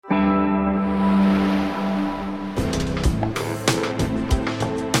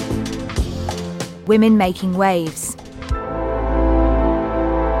Women Making Waves.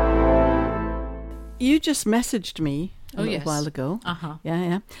 You just messaged me a little while ago.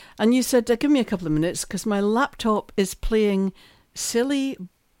 Yeah. And you said, give me a couple of minutes because my laptop is playing Silly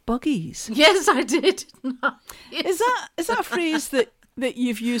Buggies. Yes, I did. Yes. Is that a phrase that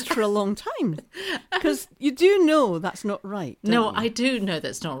you've used for a long time? Because you do know that's not right. No, you? I do know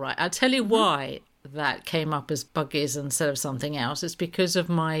that's not right. I'll tell you why that came up as buggies instead of something else. It's because of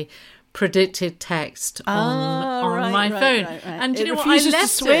my predicted text on my phone. Right. And do you know what? I left to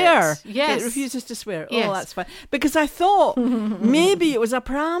swear. It. Yes. It refuses to swear. Yes. Oh, that's fine. Because I thought maybe it was a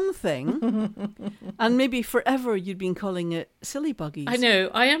pram thing and maybe forever you'd been calling it Silly Buggies. I know.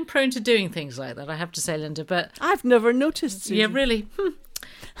 I am prone to doing things like that, I have to say, Linda, but... I've never noticed, Susie. Yeah, really.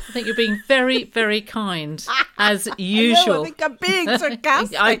 I think you're being very, very kind, as usual. I think I'm being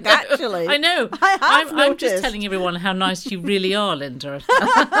sarcastic, actually. I know. I'm just telling everyone how nice you really are, Linda.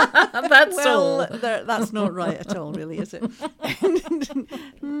 That's all. That's not right at all, really, is it?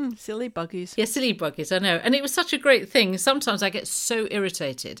 Silly Buggies. Yeah, Silly Buggies, I know. And it was such a great thing. Sometimes I get so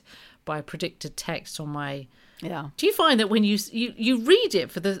irritated by predicted text on my... Yeah. Do you find that when you read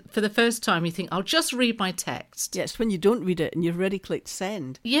it for the first time, you think, I'll just read my text? Yes, when you don't read it and you've already clicked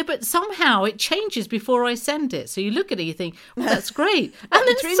send. Yeah, but somehow it changes before I send it. So you look at it, you think, well, that's great. And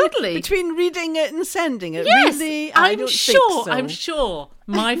then suddenly... Between reading it and sending it, yes, really, I'm sure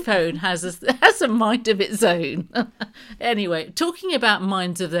my phone has a mind of its own. Anyway, talking about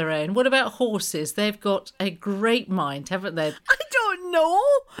minds of their own, what about horses? They've got a great mind, haven't they? I don't know.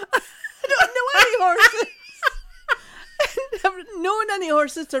 I don't know any horses. I've never known any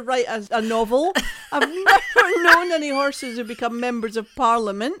horses to write a novel. I've never known any horses who become members of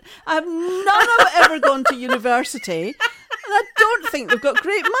parliament. None have ever gone to university. And I don't think they've got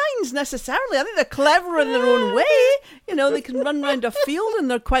great minds necessarily. I think they're clever in their own way. You know, they can run around a field and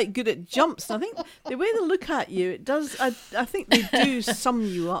they're quite good at jumps. And I think the way they look at you, it does. I think they do sum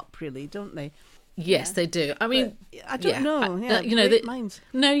you up, really, don't they? Yes, they do. I mean, but I don't know. Great minds.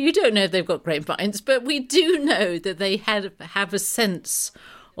 No, you don't know if they've got great minds, but we do know that they have a sense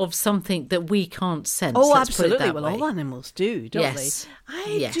of something that we can't sense. Oh, Let's absolutely. Put it that well, way. all animals do, don't they?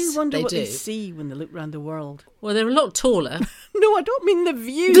 I do wonder what they see when they look around the world. Well, they're a lot taller. No, I don't mean the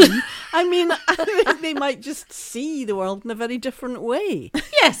view. I mean, I think they might just see the world in a very different way.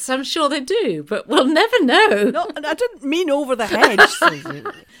 Yes, I'm sure they do, but we'll never know. No, I didn't mean over the hedge, Susie.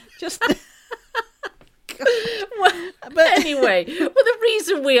 Just... But anyway, the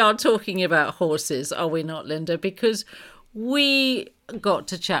reason we are talking about horses, are we not, Linda? Because we got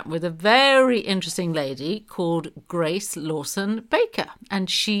to chat with a very interesting lady called Grace Lawson Baker, and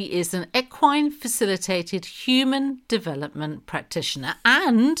she is an equine facilitated human development practitioner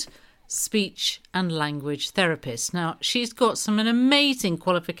and speech and language therapist. Now, she's got some amazing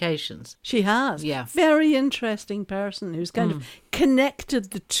qualifications. She has. Yeah. Very interesting person who's kind of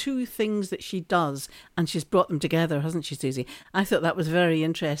connected the two things that she does and she's brought them together, hasn't she, Susie? I thought that was very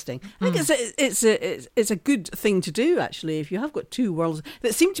interesting. I think it's a good thing to do, actually, if you have got two worlds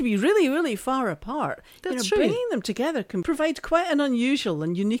that seem to be really, really far apart. That's true. Bringing them together can provide quite an unusual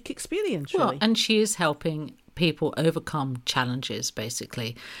and unique experience, really. Well, and she is helping people overcome challenges,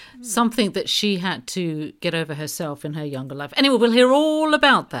 basically. Something that she had to get over herself in her younger life. Anyway, we'll hear all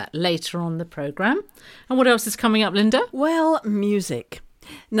about that later on the programme. And what else is coming up, Linda? Well, music.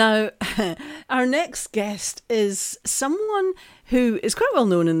 Now, our next guest is someone who is quite well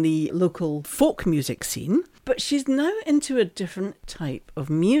known in the local folk music scene, but she's now into a different type of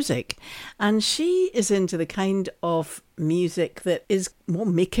music. And she is into the kind of music that is more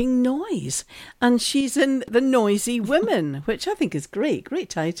making noise. And she's in The Noisy Women, which I think is great. Great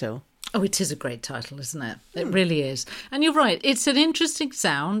title. Oh, it is a great title, isn't it? It really is. And you're right. It's an interesting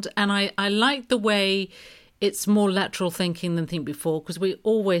sound. And I like the way it's more lateral thinking than think before, because we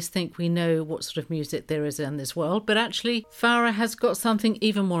always think we know what sort of music there is in this world. But actually, Farah has got something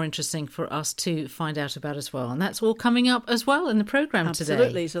even more interesting for us to find out about as well. And that's all coming up as well in the programme today.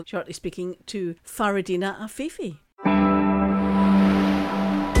 Absolutely. So shortly speaking to Faridina Afifi.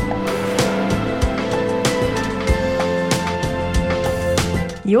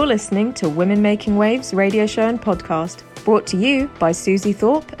 You're listening to Women Making Waves radio show and podcast, brought to you by Susie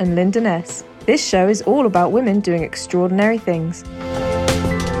Thorpe and Linda Ness. This show is all about women doing extraordinary things.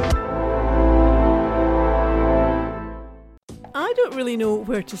 I don't really know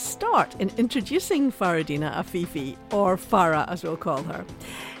where to start in introducing Faridina Afifi, or Farah as we'll call her.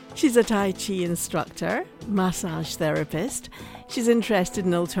 She's a Tai Chi instructor, massage therapist. She's interested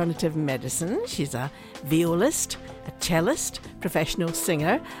in alternative medicine. She's a violist, a cellist, professional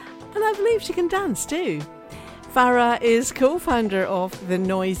singer, and I believe she can dance too. Farah is co-founder of The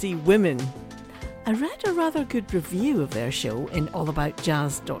Noisy Women. I read a rather good review of their show in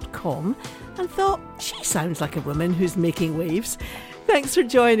allaboutjazz.com and thought, she sounds like a woman who's making waves. Thanks for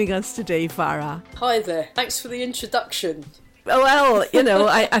joining us today, Farah. Hi there. Thanks for the introduction. Well,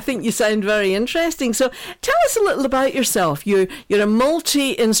 I think you sound very interesting. So tell us a little about yourself. You're a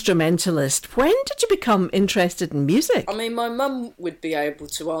multi-instrumentalist. When did you become interested in music? I mean, my mum would be able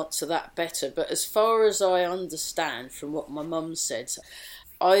to answer that better, but as far as I understand from what my mum said,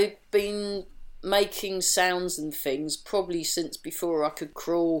 I've been making sounds and things probably since before I could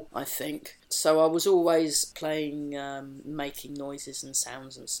crawl, I think. So I was always playing, making noises and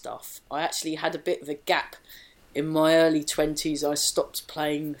sounds and stuff. I actually had a bit of a gap. In my early 20s, I stopped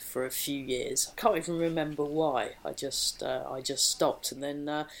playing for a few years. I can't even remember why. I just stopped and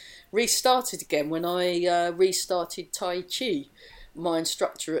then restarted again when I restarted Tai Chi. My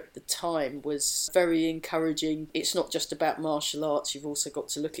instructor at the time was very encouraging. It's not just about martial arts, you've also got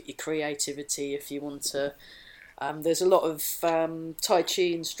to look at your creativity if you want to. There's a lot of Tai Chi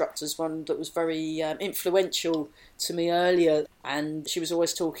instructors, one that was very influential to me earlier, and she was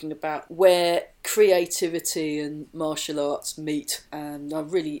always talking about where creativity and martial arts meet, and I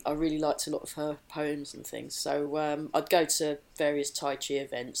really liked a lot of her poems and things. So I'd go to various Tai Chi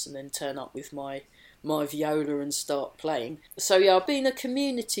events and then turn up with my viola and start playing. So yeah, I've been a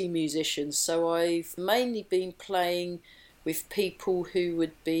community musician, so I've mainly been playing with people who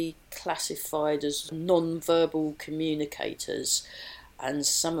would be classified as non-verbal communicators, and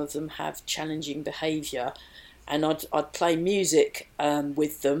some of them have challenging behaviour, and I'd play music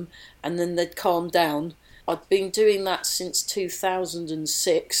with them and then they'd calm down. I'd been doing that since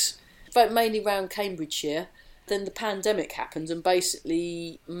 2006, but mainly around Cambridgeshire. Then the pandemic happened and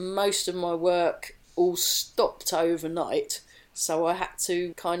basically most of my work all stopped overnight, so I had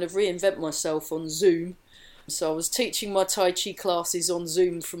to kind of reinvent myself on Zoom. So I was teaching my Tai Chi classes on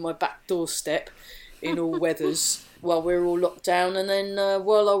Zoom from my back doorstep in all weathers while we were all locked down, and then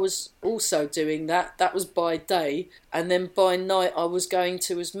while I was also doing that was by day, and then by night I was going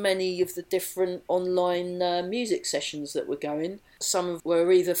to as many of the different online music sessions that were going. Some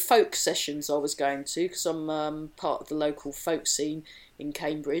were either folk sessions I was going to, because I'm part of the local folk scene in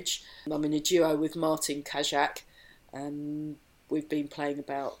Cambridge. I'm in a duo with Martin Kajak, and we've been playing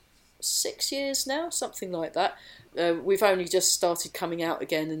about 6 years now, something like that. We've only just started coming out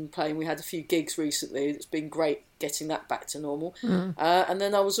again and playing. We had a few gigs recently. It's been great getting that back to normal. And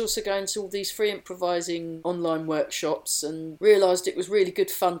then I was also going to all these free improvising online workshops and realised it was really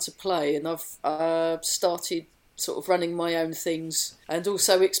good fun to play, and I've started sort of running my own things and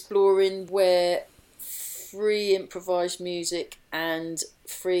also exploring where free improvised music and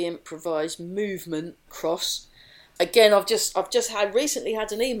free improvised movement cross. Again, I've just recently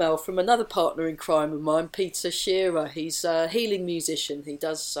had an email from another partner in crime of mine, Peter Shearer. He's a healing musician. He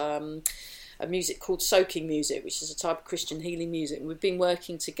does a music called soaking music, which is a type of Christian healing music. And we've been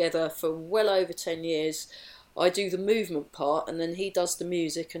working together for well over 10 years. I do the movement part and then he does the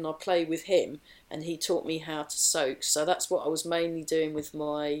music and I play with him, and he taught me how to soak. So that's what I was mainly doing with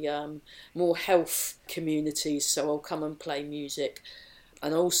my more health communities. So I'll come and play music.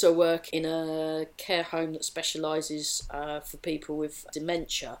 And I also work in a care home that specialises for people with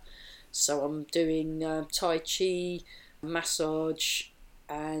dementia. So I'm doing Tai Chi, massage,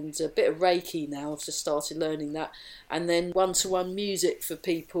 and a bit of Reiki now. I've just started learning that. And then one-to-one music for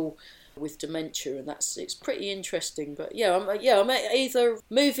people with dementia, and it's pretty interesting. But I'm either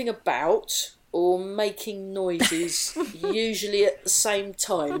moving about or making noises, usually at the same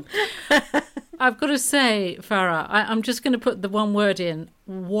time. I've got to say, Farah, I'm just going to put the one word in,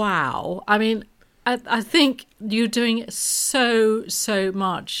 wow. I mean, I think you're doing so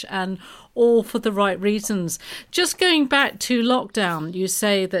much, and all for the right reasons. Just going back to lockdown, you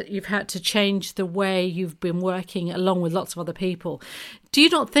say that you've had to change the way you've been working along with lots of other people. Do you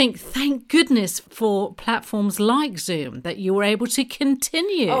not think, thank goodness for platforms like Zoom, that you were able to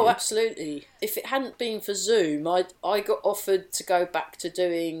continue? Oh, absolutely. If it hadn't been for Zoom, I got offered to go back to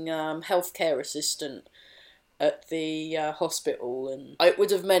doing healthcare assistant at the hospital, and it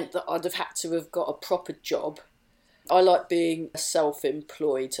would have meant that I'd have had to have got a proper job. I like being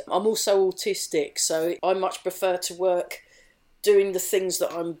self-employed. I'm also autistic, so I much prefer to work doing the things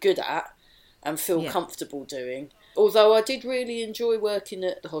that I'm good at and feel comfortable doing. Although I did really enjoy working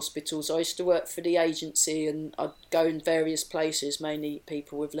at the hospitals. I used to work for the agency and I'd go in various places, mainly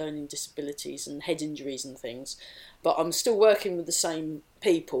people with learning disabilities and head injuries and things. But I'm still working with the same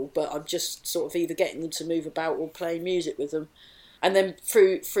people, but I'm just sort of either getting them to move about or playing music with them. And then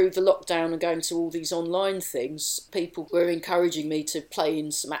through the lockdown and going to all these online things, people were encouraging me to play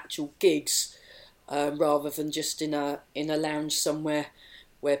in some actual gigs rather than just in a lounge somewhere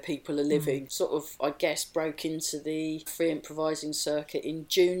where people are living. Sort of, I guess, broke into the free improvising circuit in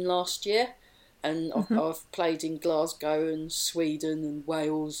June last year. And I've played in Glasgow and Sweden and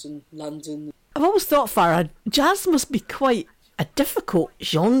Wales and London. I've always thought, Farah, jazz must be quite a difficult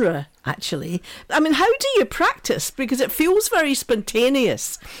genre, actually. I mean, how do you practice? Because it feels very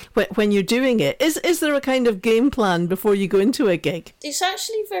spontaneous when you're doing it. Is there a kind of game plan before you go into a gig? It's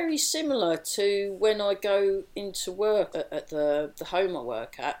actually very similar to when I go into work at the home I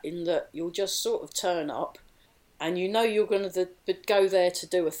work at, in that you'll just sort of turn up and you know you're going to go there to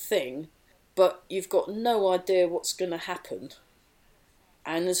do a thing, but you've got no idea what's going to happen.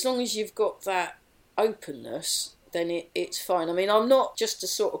 And as long as you've got that openness, then it's fine. I mean, I'm not, just to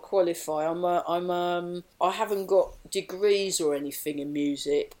sort of qualify, I haven't got degrees or anything in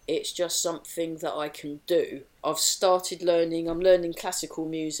music. It's just something that I can do. I'm learning classical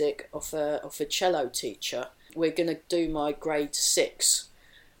music off a cello teacher. We're going to do my grade 6,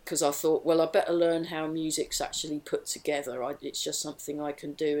 because I thought, well, I better learn how music's actually put together. It's just something I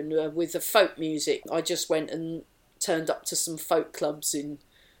can do. And with the folk music, I just went and turned up to some folk clubs in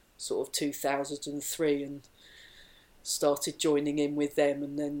sort of 2003 and started joining in with them,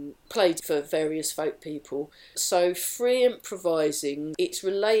 and then played for various folk people. So free improvising, it's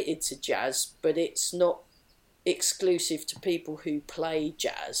related to jazz, but it's not exclusive to people who play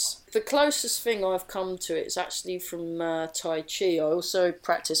jazz. The closest thing I've come to it is actually from Tai Chi. I also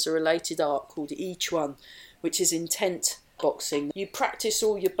practice a related art called I Chuan, which is intent boxing. You practice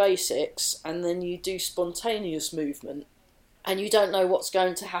all your basics and then you do spontaneous movement, and you don't know what's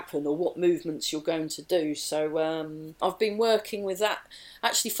going to happen or what movements you're going to do. So I've been working with that,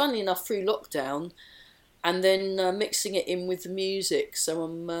 actually, funnily enough, through lockdown, and then mixing it in with the music. So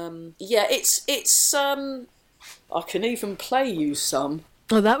it's I can even play you some.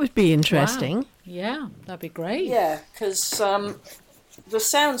 Oh, that would be interesting. Wow. Yeah, that'd be great. Yeah, because the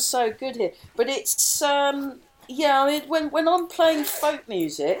sound's so good here. But it's I mean, when I'm playing folk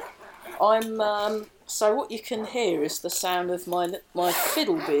music, I'm so what you can hear is the sound of my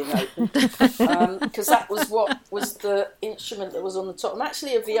fiddle being opened, because that was what was the instrument that was on the top. I'm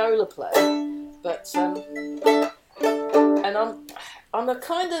actually a viola player, but and I'm a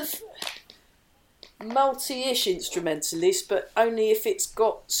kind of multi-ish instrumentalist, but only if it's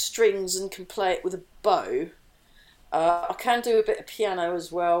got strings and can play it with a bow. I can do a bit of piano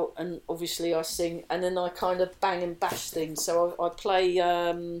as well, and obviously I sing, and then I kind of bang and bash things. So I play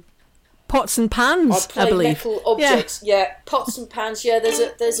pots and pans, I believe. Metal objects. Yeah, pots and pans. Yeah,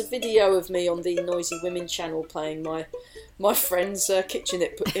 there's a video of me on the Noisy Women channel playing my friend's kitchen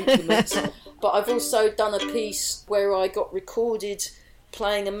implements. But I've also done a piece where I got recorded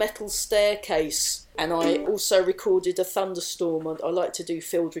playing a metal staircase, and I also recorded a thunderstorm. I like to do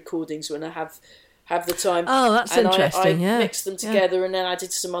field recordings when I have the time. Oh, that's interesting. I mixed them together and then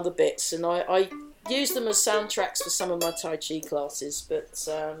added some other bits, and I use them as soundtracks for some of my Tai Chi classes. But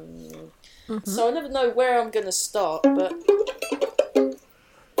so I never know where I'm going to start. But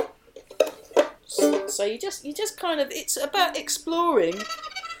so you just kind of, it's about exploring.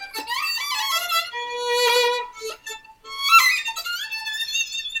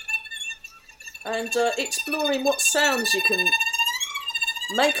 And exploring what sounds you can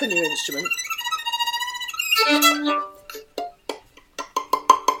make on your instrument.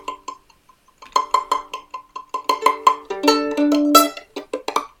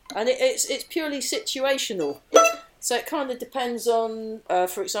 And it's purely situational. So it kind of depends on,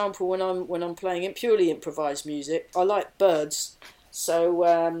 for example, when I'm playing purely improvised music, I like birds. So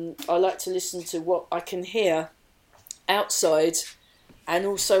I like to listen to what I can hear outside, and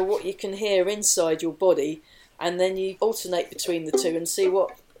also what you can hear inside your body, and then you alternate between the two and see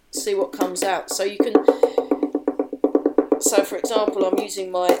what comes out. So you can. So for example, I'm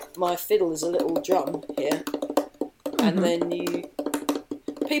using my fiddle as a little drum here, and then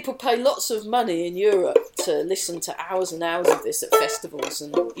people pay lots of money in Europe to listen to hours and hours of this at festivals,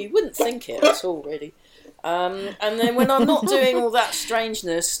 and you wouldn't think it at all, really. And then when I'm not doing all that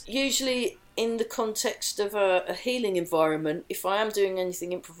strangeness, usually in the context of a healing environment, if I am doing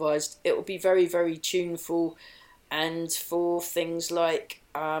anything improvised, it will be very, very tuneful, and for things like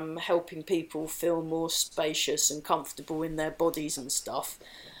helping people feel more spacious and comfortable in their bodies and stuff.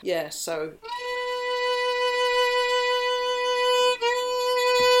 Yeah, so...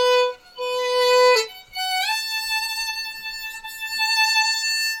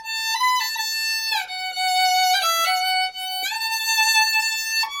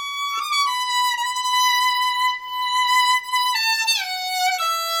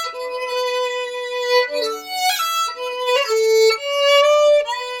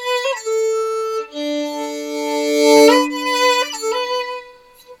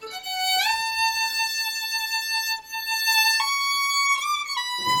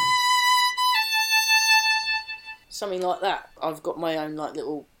 something like that. I've got my own like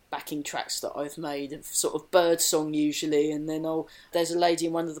little backing tracks that I've made of sort of bird song usually, and then there's a lady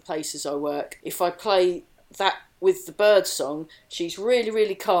in one of the places I work. If I play that with the bird song, she's really,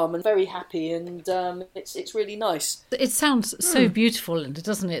 really calm and very happy, and it's really nice. It sounds so beautiful, Linda,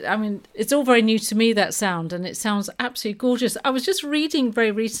 doesn't it? I mean, it's all very new to me, that sound, and it sounds absolutely gorgeous. I was just reading very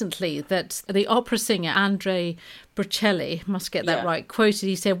recently that the opera singer Andre Bocelli, must get that right, quoted,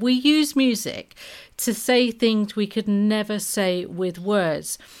 he said, "We use music to say things we could never say with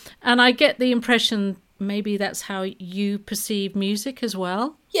words." And I get the impression maybe that's how you perceive music as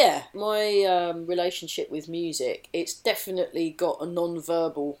well. Yeah, my relationship with music, it's definitely got a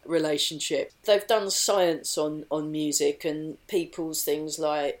non-verbal relationship. They've done science on music and people's things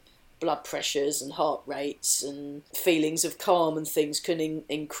like blood pressures and heart rates and feelings of calm and things can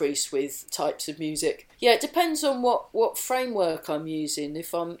increase with types of music. Yeah, it depends on what framework I'm using.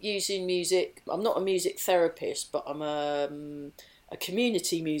 If I'm using music, I'm not a music therapist, but I'm a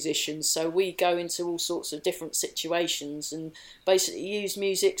community musician, so we go into all sorts of different situations and basically use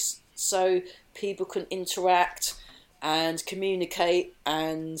music so people can interact and communicate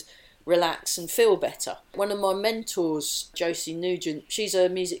and relax and feel better. One of my mentors, Josie Nugent, she's a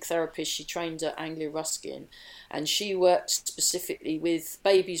music therapist. She trained at Anglia Ruskin and she works specifically with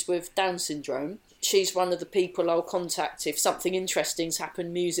babies with Down syndrome. She's one of the people I'll contact if something interesting's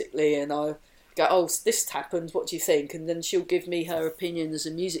happened musically, and I go, "Oh, this happened, what do you think?" And then she'll give me her opinion as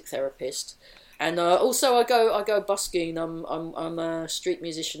a music therapist. And also I go busking. I'm a street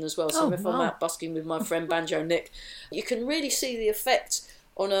musician as well, so if I'm out busking with my friend Banjo Nick, you can really see the effect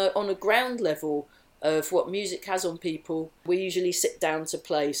on a ground level of what music has on people. We usually sit down to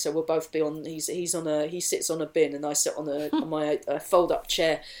play, so we'll both be on. He sits on a bin and I sit on my fold up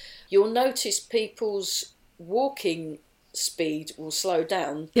chair. You'll notice people's walking speed will slow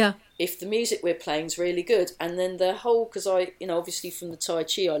down if the music we're playing is really good, and then their whole, because obviously from the Tai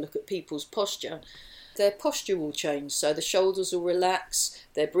Chi I look at people's posture, their posture will change, so the shoulders will relax,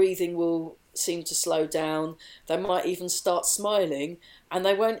 their breathing will seem to slow down, they might even start smiling, and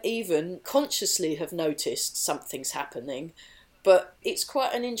they won't even consciously have noticed something's happening. But it's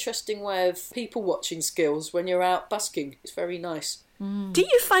quite an interesting way of people watching skills when you're out busking. It's very nice. Do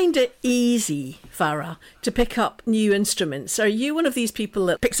you find it easy, Farah, to pick up new instruments? Are you one of these people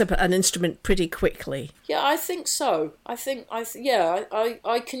that picks up an instrument pretty quickly? Yeah, I think so. I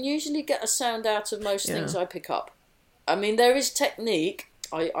can usually get a sound out of most things I pick up. I mean, there is technique.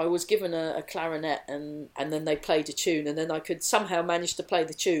 I was given a clarinet and then they played a tune and then I could somehow manage to play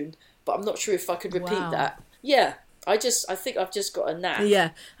the tune, but I'm not sure if I could repeat that. Yeah. I think I've just got a knack.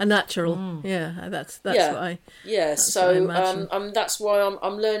 Yeah, a natural. Yeah, that's what I. Yeah, so that's why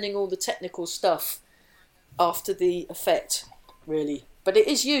I'm learning all the technical stuff after the effect, really. But it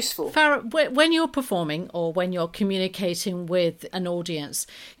is useful. Farah, when you're performing or when you're communicating with an audience,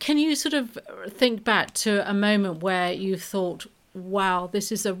 can you sort of think back to a moment where you thought, "Wow,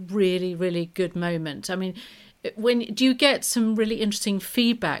 this is a really, really good moment"? I mean, do you get some really interesting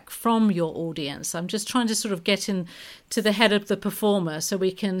feedback from your audience? I'm just trying to sort of get in to the head of the performer so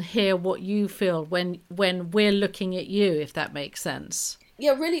we can hear what you feel when we're looking at you, if that makes sense.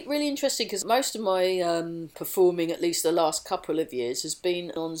 Yeah, really, really interesting, because most of my performing, at least the last couple of years, has been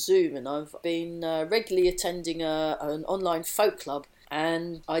on Zoom, and I've been regularly attending an online folk club,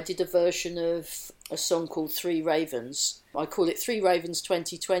 and I did a version of a song called Three Ravens. I call it Three Ravens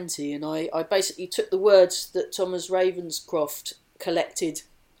 2020, and I basically took the words that Thomas Ravenscroft collected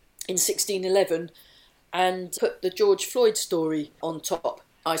in 1611 and put the George Floyd story on top.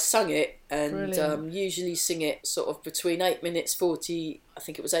 I sung it and usually sing it sort of between 8 minutes 40, I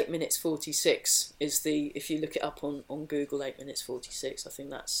think it was 8 minutes 46 is the, if you look it up on Google, 8 minutes 46, I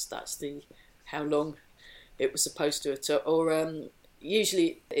think that's the how long it was supposed to, or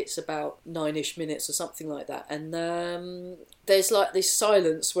usually it's about 9-ish minutes or something like that. And there's like this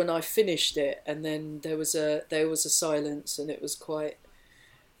silence when I finished it, and then there was a silence, and it was quite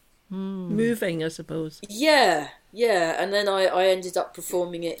moving, I suppose. Yeah. And then I ended up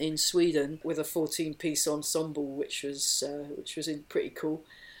performing it in Sweden with a 14-piece ensemble, which was pretty cool.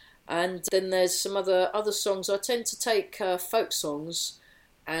 And then there's some other songs. I tend to take folk songs,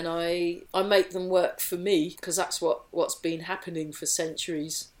 and I make them work for me, because that's what's been happening for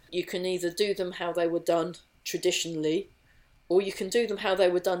centuries. You can either do them how they were done traditionally, or you can do them how they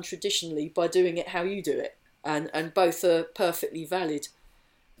were done traditionally by doing it how you do it. And both are perfectly valid.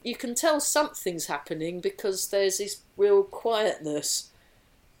 You can tell something's happening because there's this real quietness,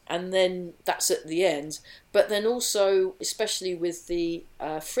 and then that's at the end. But then also, especially with the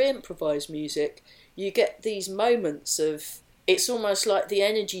free improvised music, you get these moments of, it's almost like the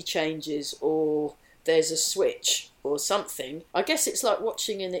energy changes, or there's a switch, or something. I guess it's like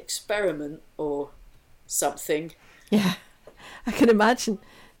watching an experiment or something. Yeah, I can imagine.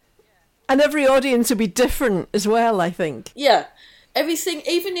 And every audience will be different as well, I think. Yeah, everything,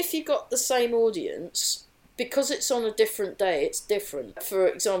 even if you got the same audience, because it's on a different day, it's different. For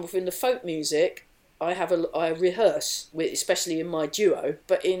example, in the folk music, I rehearse, especially in my duo,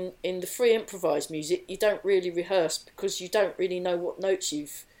 but in the free improvised music, you don't really rehearse because you don't really know what notes you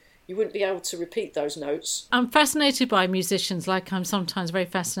wouldn't be able to repeat those notes. I'm fascinated by musicians, like I'm sometimes very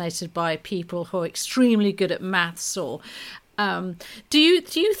fascinated by people who are extremely good at maths or do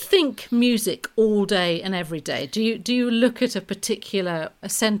you think music all day and every day? Do you look at a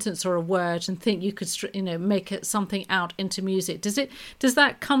sentence or a word and think you could make something out into music? Does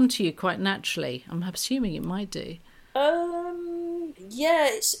that come to you quite naturally? I'm assuming it might do. Yeah,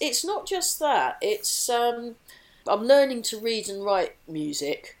 it's not just that. It's I'm learning to read and write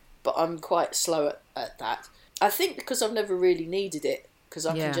music, but I'm quite slow at that. I think because I've never really needed it, because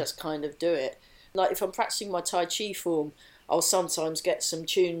I can just kind of do it. Like if I'm practicing my Tai Chi form, I'll sometimes get some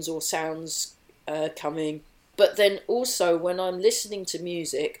tunes or sounds coming. But then also when I'm listening to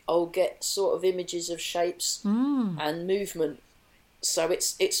music, I'll get sort of images of shapes and movement. So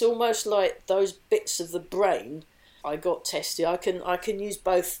it's almost like those bits of the brain I got tested. I can use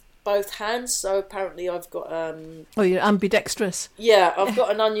both hands. So apparently I've got you're ambidextrous. Yeah, I've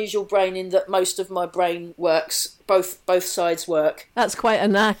got an unusual brain in that most of my brain works. Both sides work. That's quite a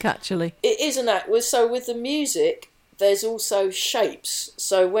knack, actually. It is a knack. So with the music, there's also shapes.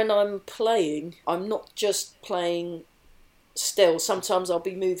 So when I'm playing, I'm not just playing still. Sometimes I'll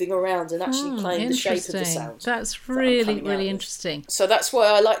be moving around and actually playing the shape of the sound. That's really interesting. So that's why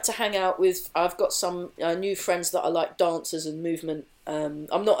I like to hang out with. I've got some new friends that I like dancers and movement. I'm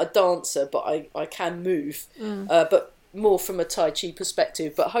not a dancer, but I can move. But more from a Tai Chi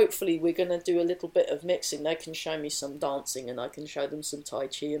perspective, but hopefully we're going to do a little bit of mixing. They can show me some dancing and I can show them some Tai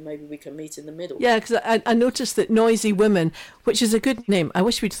Chi, and maybe we can meet in the middle. Yeah, because I noticed that Noisy Women, which is a good name. I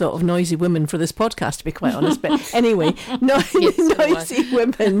wish we'd thought of Noisy Women for this podcast, to be quite honest. But anyway, Noisy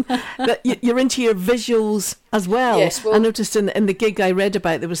Women, that you're into your visuals as well. Yes, well, I noticed in the gig I read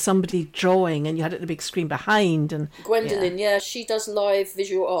about, there was somebody drawing and you had it on the big screen behind. And Gwendolyn, she does live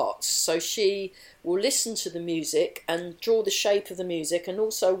visual arts. So she will listen to the music and draw the shape of the music, and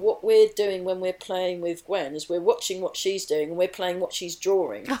also what we're doing when we're playing with Gwen is we're watching what she's doing and we're playing what she's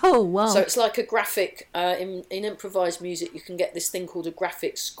drawing. Oh, wow. So it's like a graphic, in improvised music you can get this thing called a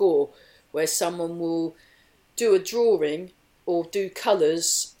graphic score, where someone will do a drawing or do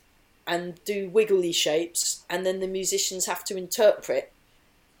colours and do wiggly shapes, and then the musicians have to interpret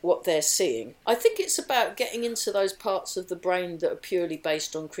what they're seeing. I think it's about getting into those parts of the brain that are purely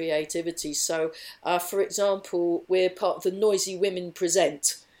based on creativity. So, for example, we're part of the Noisy Women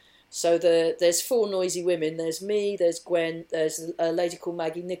Present. So there's 4 Noisy Women. There's me, there's Gwen, there's a lady called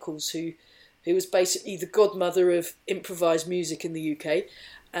Maggie Nichols who was basically the godmother of improvised music in the UK.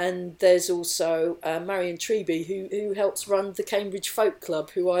 And there's also Marion Treby, who helps run the Cambridge Folk Club,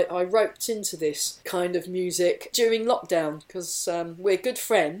 who I roped into this kind of music during lockdown, because we're good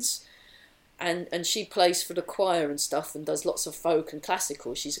friends, and she plays for the choir and stuff and does lots of folk and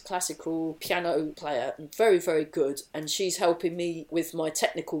classical. She's a classical piano player and very, very good, and she's helping me with my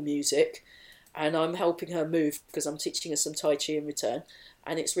technical music, and I'm helping her move because I'm teaching her some Tai Chi in return,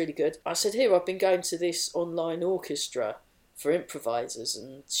 and it's really good. I said, here, I've been going to this online orchestra for improvisers,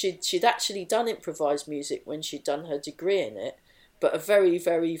 and she'd actually done improvised music when she'd done her degree in it, but a very,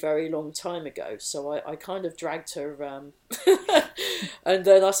 very, very long time ago. So I kind of dragged her and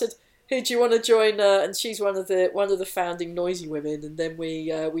then I said, who do you want to join? And she's one of the founding Noisy Women, and then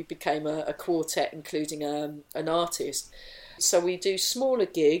we became a quartet, including an artist. So we do smaller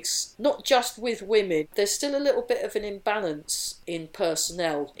gigs, not just with women. There's still a little bit of an imbalance in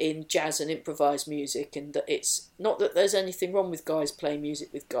personnel in jazz and improvised music, and that it's not that there's anything wrong with guys playing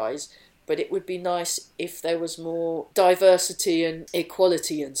music with guys, but it would be nice if there was more diversity and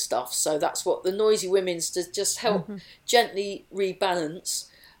equality and stuff. So that's what the Noisy Women's does, just help gently rebalance.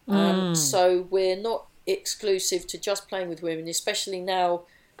 So we're not exclusive to just playing with women, especially now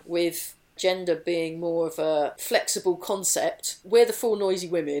with gender being more of a flexible concept. We're the 4 Noisy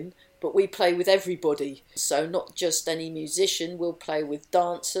Women, but we play with everybody. So not just any musician, we'll play with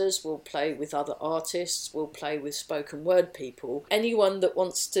dancers, we'll play with other artists, we'll play with spoken word people. Anyone that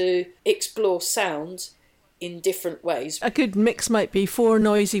wants to explore sound in different ways. A good mix might be 4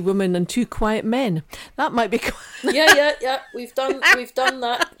 noisy women and 2 quiet men. That might be quite... Yeah. We've done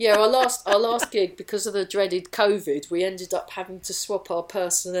that. Yeah, our last gig, because of the dreaded COVID, we ended up having to swap our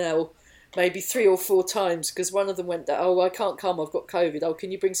personnel maybe 3 or 4 times, because one of them went, oh, I can't come, I've got COVID. Oh,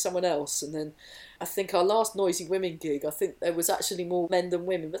 can you bring someone else? And then I think our last Noisy Women gig, I think there was actually more men than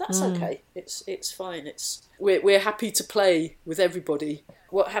women, but that's okay. It's fine. We're happy to play with everybody.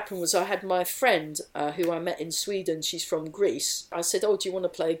 What happened was I had my friend who I met in Sweden. She's from Greece. I said, oh, do you want to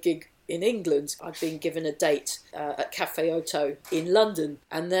play a gig in England? I'd been given a date at Cafe Oto in London.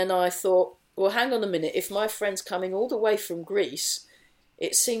 And then I thought, well, hang on a minute. If my friend's coming all the way from Greece,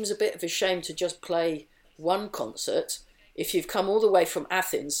 it seems a bit of a shame to just play one concert if you've come all the way from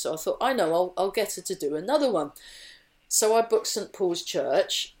Athens. So I thought, I know, I'll get her to do another one. So I booked St Paul's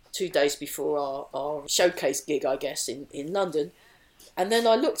Church 2 days before our showcase gig, I guess, in London. And then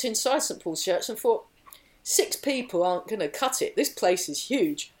I looked inside St Paul's Church and thought, 6 people aren't going to cut it. This place is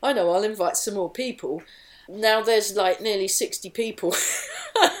huge. I know, I'll invite some more people. Now there's like nearly 60 people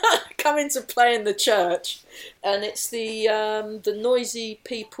coming to play in the church, and it's the Noisy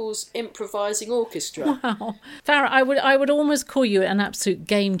People's Improvising Orchestra. Wow. Farah, I would almost call you an absolute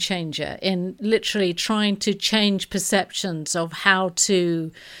game changer in literally trying to change perceptions of how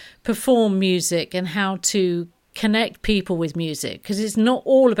to perform music and how to connect people with music, because it's not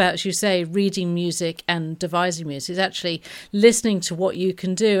all about, as you say, reading music and devising music. It's actually listening to what you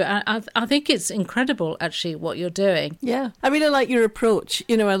can do. I think it's incredible, actually, what you're doing. Yeah, I really like your approach.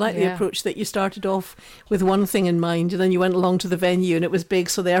 You know, I like the approach that you started off with one thing in mind, and then you went along to the venue and it was big,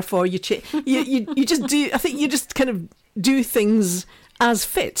 so therefore you just do. I think you just kind of do things as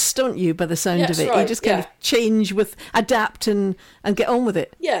fits, don't you? By the sound of it, right. You just kind of change adapt and get on with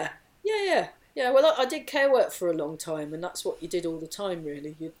it. Yeah. Yeah, well, I did care work for a long time, and that's what you did all the time,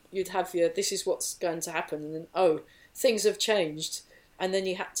 really. You'd have this is what's going to happen, and then, things have changed, and then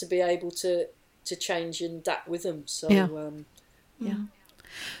you had to be able to change and adapt with them. So, yeah.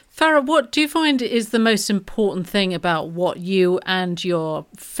 Farah, what do you find is the most important thing about what you and your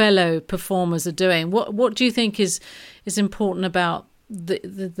fellow performers are doing? What do you think is important about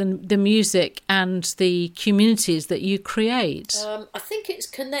the music and the communities that you create? I think it's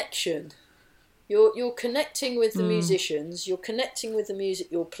connection. You're connecting with the musicians, you're connecting with the music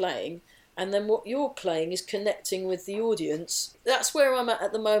you're playing, and then what you're playing is connecting with the audience. That's where I'm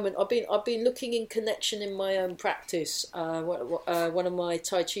at the moment. I've been looking in connection in my own practice. One of my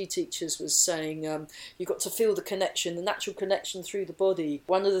Tai Chi teachers was saying, you've got to feel the connection, the natural connection through the body.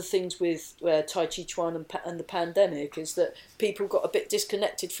 One of the things with Tai Chi Chuan and the pandemic is that people got a bit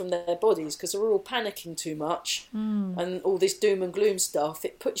disconnected from their bodies because they were all panicking too much and all this doom and gloom stuff.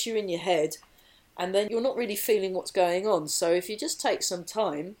 It puts you in your head, and then you're not really feeling what's going on. So if you just take some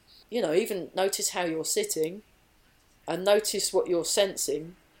time, even notice how you're sitting and notice what you're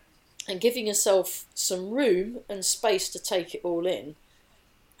sensing and giving yourself some room and space to take it all in.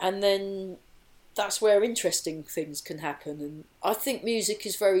 And then that's where interesting things can happen. And I think music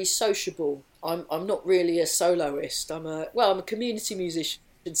is very sociable. I'm not really a soloist. I'm a community musician.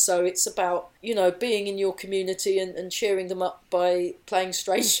 And so it's about, being in your community and cheering them up by playing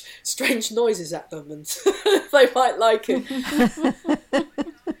strange noises at them, and they might like it.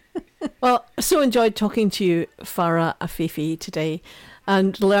 Well, I so enjoyed talking to you, Farah Afifi, today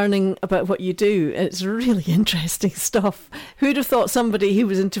and learning about what you do. It's really interesting stuff. Who'd have thought somebody who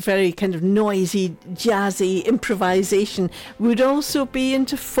was into very kind of noisy, jazzy improvisation would also be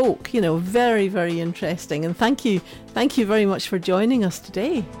into folk? Very, very interesting. And thank you very much for joining us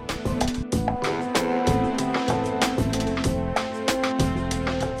today.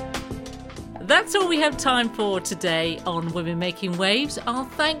 That's all we have time for today on Women Making Waves. Our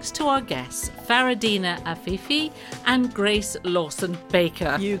thanks to our guests, Faradina Afifi and Grace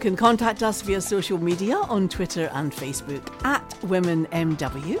Lawson-Baker. You can contact us via social media on Twitter and Facebook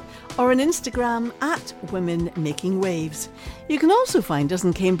 @WomenMW or on Instagram @WomenMakingWaves. You can also find us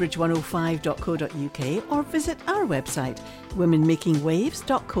on Cambridge105.co.uk or visit our website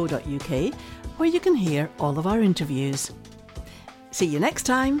womenmakingwaves.co.uk, where you can hear all of our interviews. See you next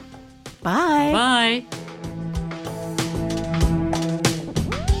time. Bye. Bye.